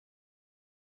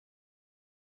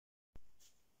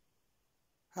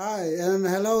Hi and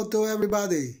hello to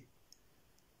everybody.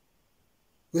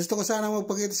 Gusto ko sana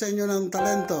magpakita sa inyo ng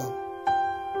talento.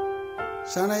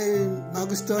 Sana'y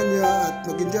magustuhan nyo at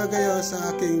mag-enjoy kayo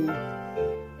sa aking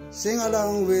sing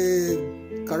along with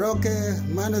Karaoke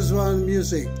 -1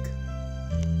 music.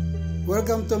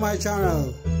 Welcome to my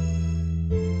channel.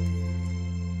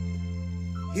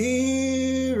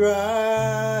 Here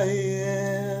I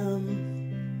am,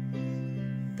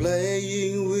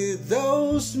 playing with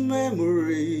those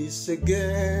memories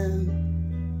again.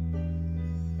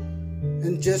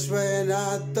 And just when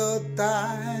I thought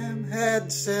time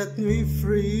had set me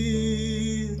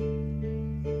free,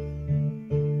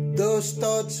 those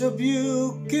thoughts of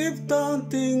you keep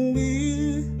taunting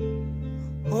me,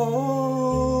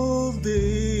 holding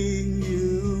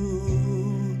you,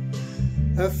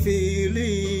 a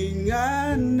feeling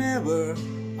I never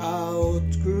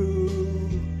outgrew.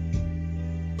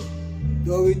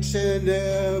 Though each and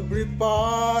every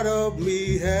part of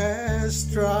me has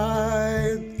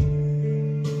tried,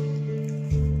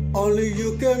 only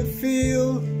you can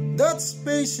feel that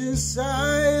space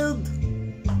inside.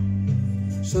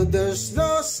 So there's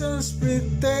no sense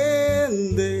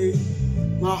pretending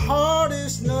my heart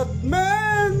is not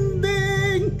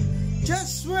mending.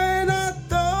 Just when I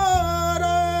thought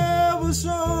I was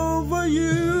over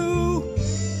you,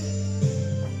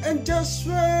 and just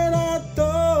when I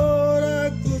thought I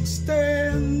could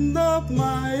stand up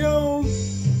my own,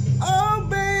 oh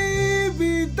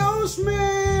baby, those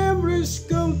memories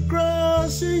come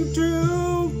crashing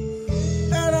through,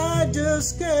 and I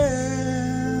just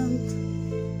can't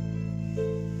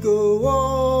go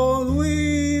on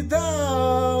without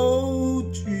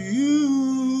you.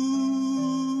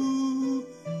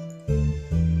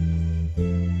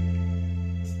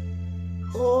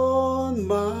 On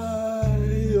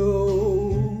my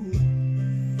own,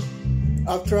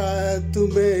 I've tried to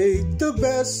make the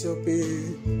best of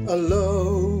it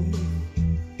alone.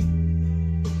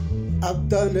 I've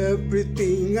done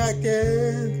everything I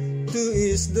can to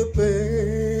ease the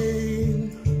pain,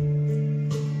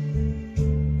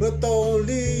 but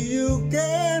only you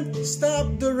can stop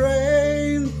the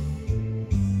rain.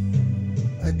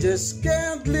 I just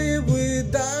can't live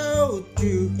without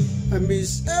you. I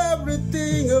miss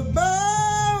everything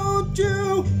about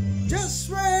you.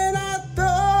 Just when I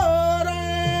thought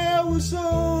I was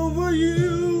over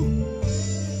you,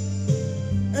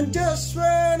 and just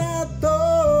when I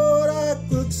thought I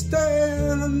could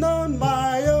stand on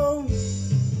my own,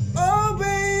 oh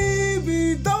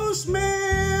baby, those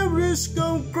memories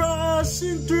come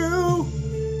crashing through,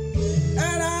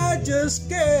 and I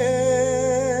just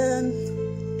can't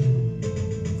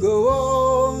go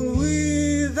on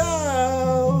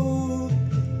without,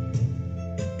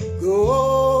 go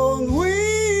on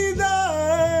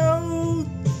without.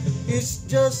 It's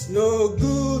just no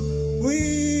good.